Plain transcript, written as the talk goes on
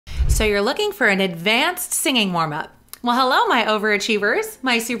So you're looking for an advanced singing warm-up. Well, hello, my overachievers,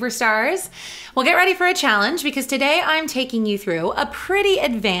 my superstars. Well, get ready for a challenge because today I'm taking you through a pretty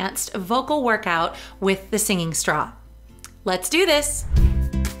advanced vocal workout with the singing straw. Let's do this.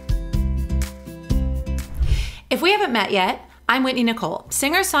 If we haven't met yet, I'm Whitney Nicole,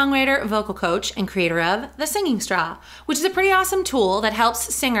 singer, songwriter, vocal coach, and creator of The Singing Straw, which is a pretty awesome tool that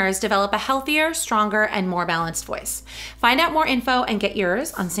helps singers develop a healthier, stronger, and more balanced voice. Find out more info and get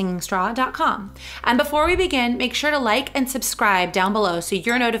yours on singingstraw.com. And before we begin, make sure to like and subscribe down below so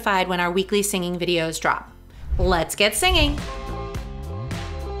you're notified when our weekly singing videos drop. Let's get singing.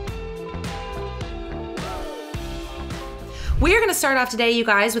 We are going to start off today, you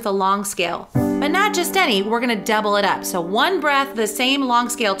guys, with a long scale, but not just any. We're going to double it up. So one breath, the same long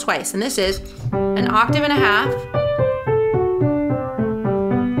scale twice, and this is an octave and a half,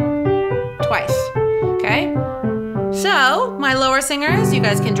 twice, okay? So my lower singers, you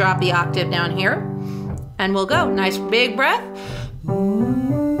guys can drop the octave down here, and we'll go. Nice big breath.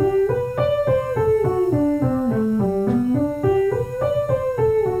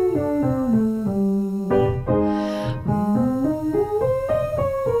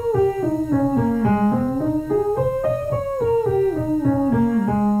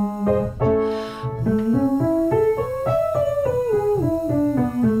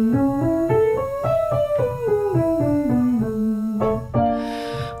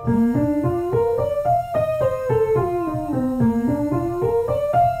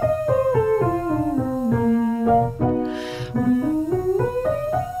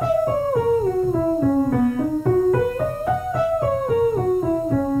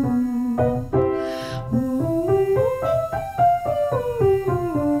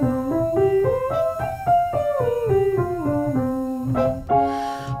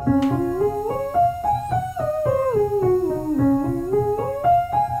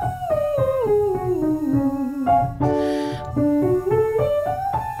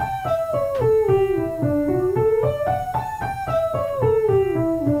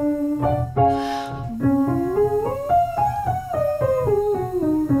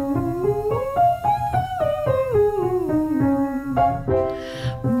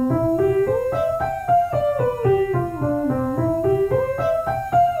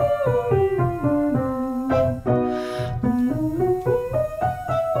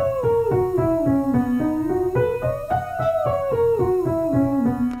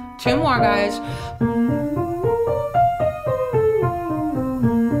 Two more, guys. And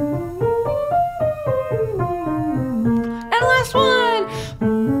last one.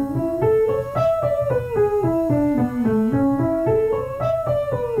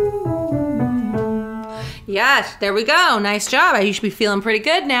 Yes, there we go. Nice job. You should be feeling pretty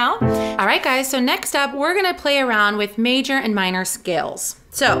good now. All right, guys, so next up, we're gonna play around with major and minor scales.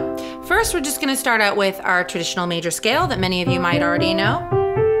 So first, we're just gonna start out with our traditional major scale that many of you might already know.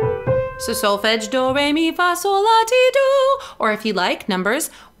 So solfege, do, re, mi, fa, sol, la, ti, do. Or if you like, numbers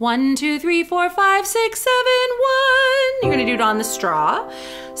 1, 2, 3, 4, 5, 6, 7, 1. You're gonna do it on the straw.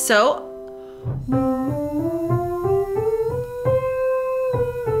 So,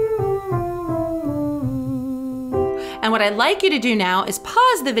 and what I'd like you to do now is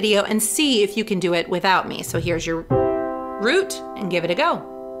pause the video and see if you can do it without me. So here's your root and give it a go.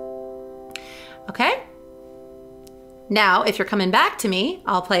 Okay? Now, if you're coming back to me,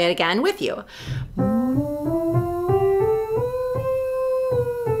 I'll play it again with you.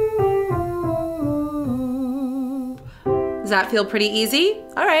 Does that feel pretty easy?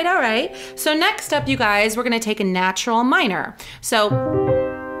 All right, all right. So next up, you guys, we're gonna take a natural minor. So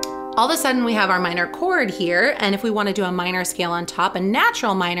all of a sudden we have our minor chord here, and if we wanna do a minor scale on top, a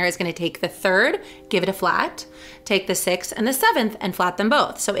natural minor is gonna take the third, give it a flat, take the sixth and the seventh and flat them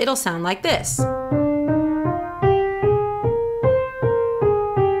both. So it'll sound like this.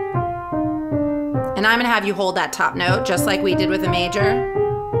 And I'm gonna have you hold that top note just like we did with the major.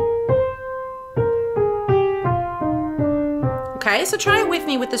 Okay, so try it with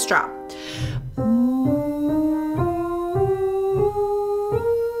me with the straw.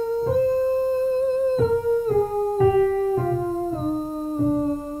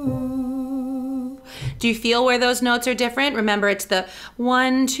 Do you feel where those notes are different? Remember, it's the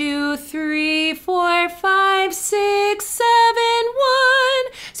 1, 2, 3, 4, 5, 6, 7,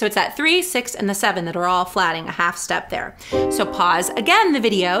 1. So it's that 3, 6, and the 7 that are all flatting a half step there. So pause again the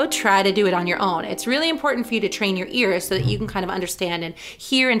video, try to do it on your own. It's really important for you to train your ears so that you can kind of understand and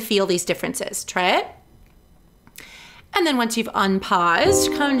hear and feel these differences. Try it. And then once you've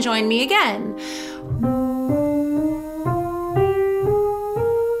unpaused, come join me again.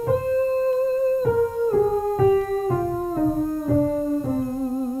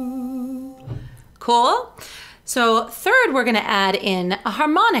 Cool? So third, we're gonna add in a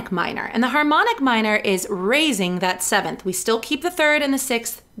harmonic minor. And the harmonic minor is raising that seventh. We still keep the third and the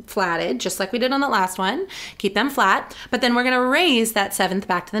sixth flatted, just like we did on the last one. Keep them flat, but then we're gonna raise that seventh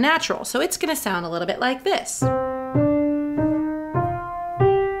back to the natural. So it's gonna sound a little bit like this.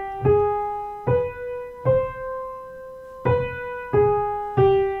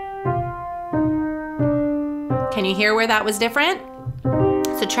 Can you hear where that was different?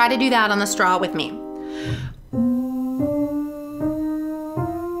 So try to do that on the straw with me.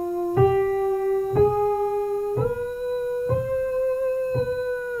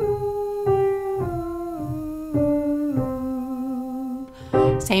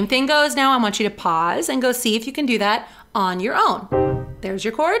 Same thing goes now. I want you to pause and go see if you can do that on your own. There's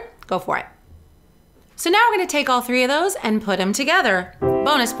your chord, go for it. So now we're gonna take all three of those and put them together.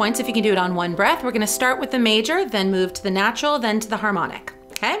 Bonus points if you can do it on one breath. We're gonna start with the major, then move to the natural, then to the harmonic,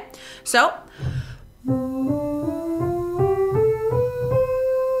 okay? So,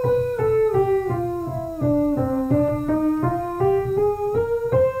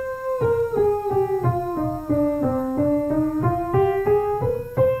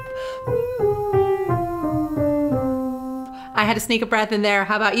 I had to sneak a breath in there.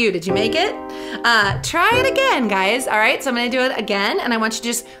 How about you? Did you make it? Try it again, guys. All right, so I'm gonna do it again, and I want you to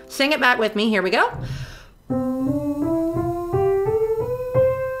just sing it back with me. Here we go.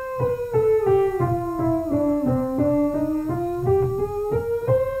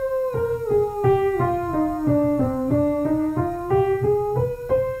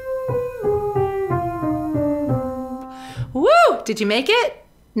 Woo! Did you make it?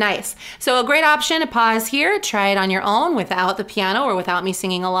 Nice. So a great option to pause here, try it on your own without the piano or without me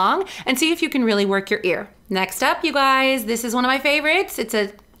singing along, and see if you can really work your ear. Next up, you guys, this is one of my favorites. It's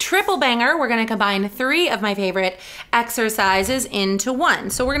a triple banger. We're gonna combine three of my favorite exercises into one.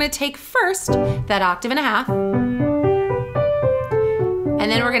 So we're gonna take first that octave and a half, and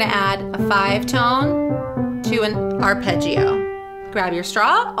then we're gonna add a 5-tone to an arpeggio. Grab your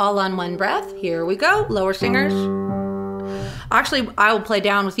straw, all on one breath. Here we go, lower singers. Actually, I will play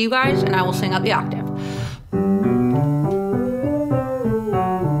down with you guys and I will sing up the octave.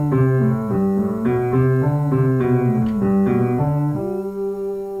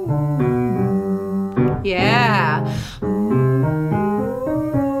 Yeah.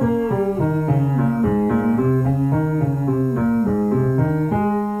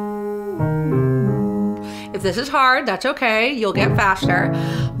 If this is hard, that's okay. You'll get faster.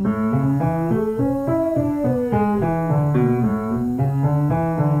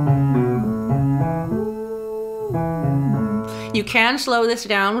 You can slow this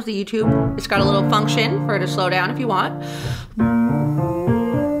down with the YouTube. It's got a little function for it to slow down if you want.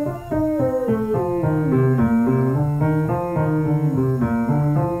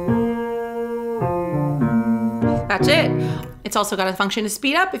 That's it. It's also got a function to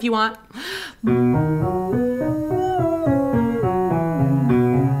speed up if you want.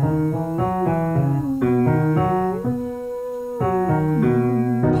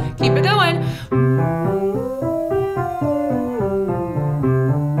 Keep it going.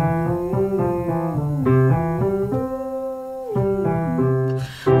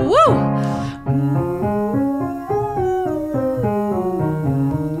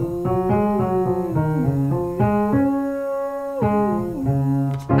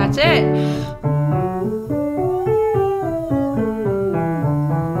 That's it.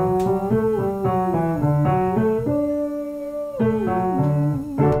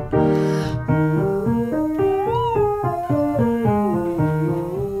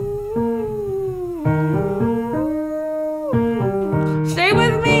 Stay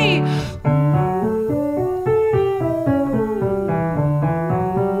with me.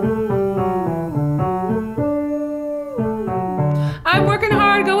 I'm working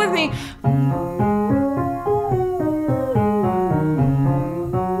hard, go with me.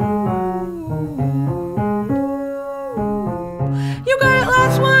 You got it,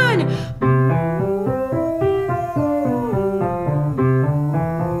 last one.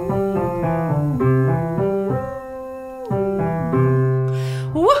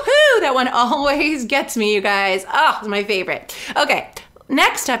 Woohoo! That one always gets me, you guys. Oh, it's my favorite. Okay.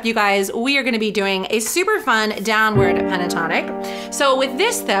 Next up, you guys, we are gonna be doing a super fun downward pentatonic. So with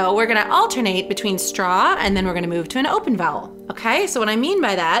this though, we're gonna alternate between straw and then we're gonna move to an open vowel, okay? So what I mean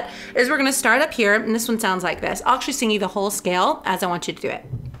by that is we're gonna start up here, and this one sounds like this. I'll actually sing you the whole scale as I want you to do it.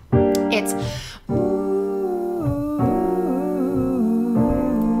 It's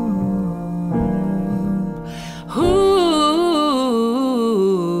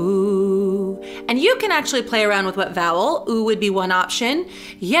and you can actually play around with what vowel. Oo would be one option.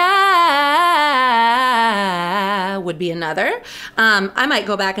 Yeah would be another. I might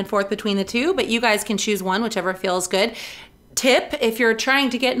go back and forth between the two, but you guys can choose one, whichever feels good. Tip, if you're trying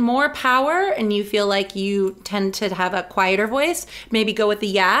to get more power and you feel like you tend to have a quieter voice, maybe go with the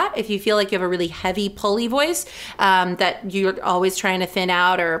yeah. If you feel like you have a really heavy, pulley voice that you're always trying to thin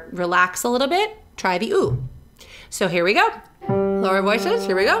out or relax a little bit, try the oo. So here we go. Lower voices,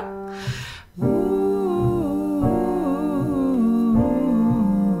 here we go.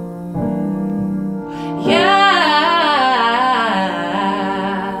 Yeah.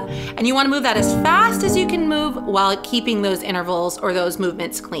 And you want to move that as fast as you can move while keeping those intervals or those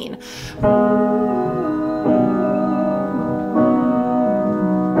movements clean.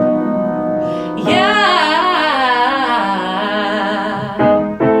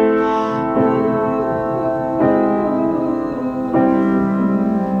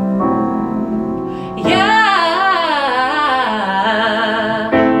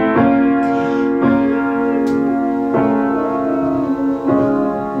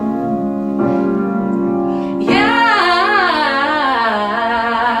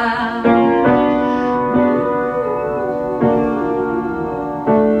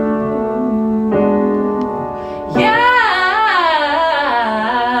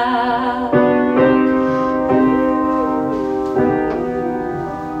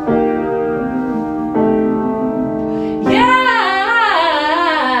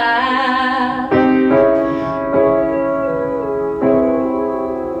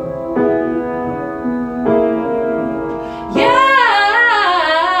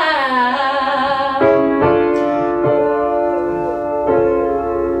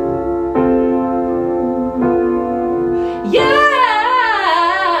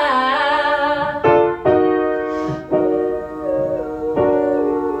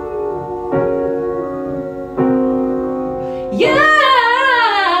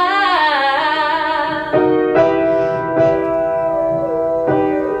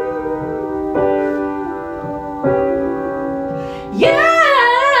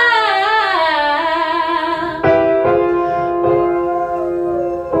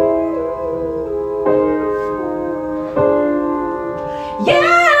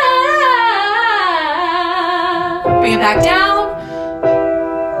 Bring it back down.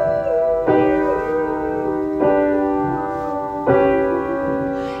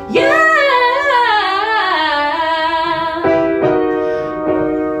 Yeah.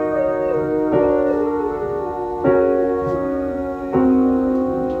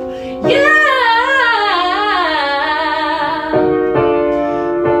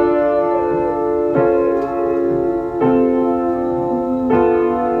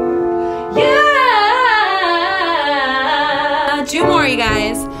 Yeah. Two more, you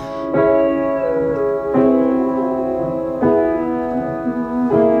guys.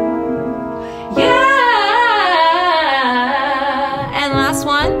 Yeah. And last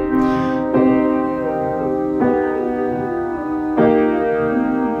one.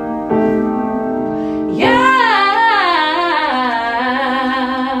 Yeah.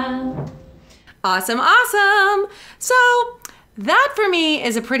 Awesome, awesome. So that for me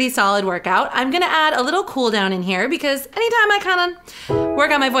is a pretty solid workout. I'm gonna add a little cool down in here because anytime I kind of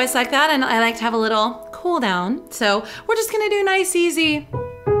work on my voice like that, and I like to have a little cool down. So we're just gonna do nice, easy.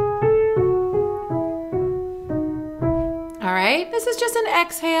 All right, this is just an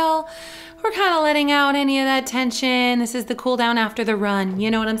exhale. We're kind of letting out any of that tension. This is the cool down after the run. You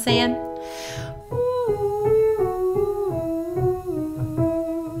know what I'm saying?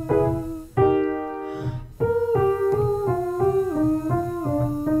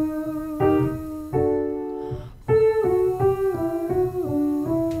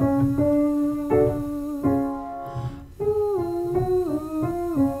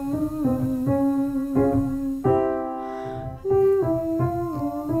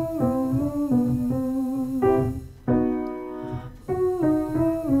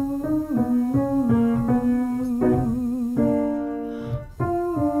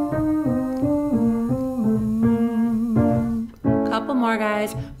 Couple more,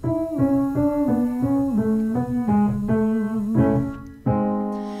 guys.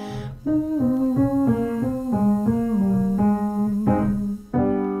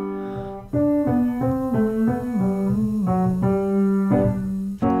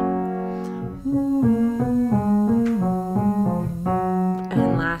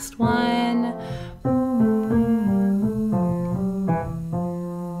 And last one.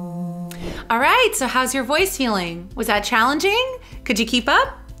 All right, so how's your voice feeling? Was that challenging? Could you keep up?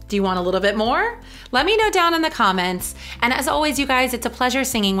 Do you want a little bit more? Let me know down in the comments. And as always, you guys, it's a pleasure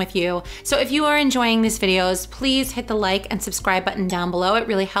singing with you. So if you are enjoying these videos, please hit the like and subscribe button down below. It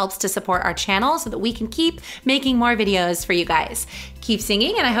really helps to support our channel so that we can keep making more videos for you guys. Keep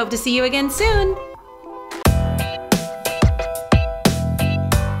singing, and I hope to see you again soon.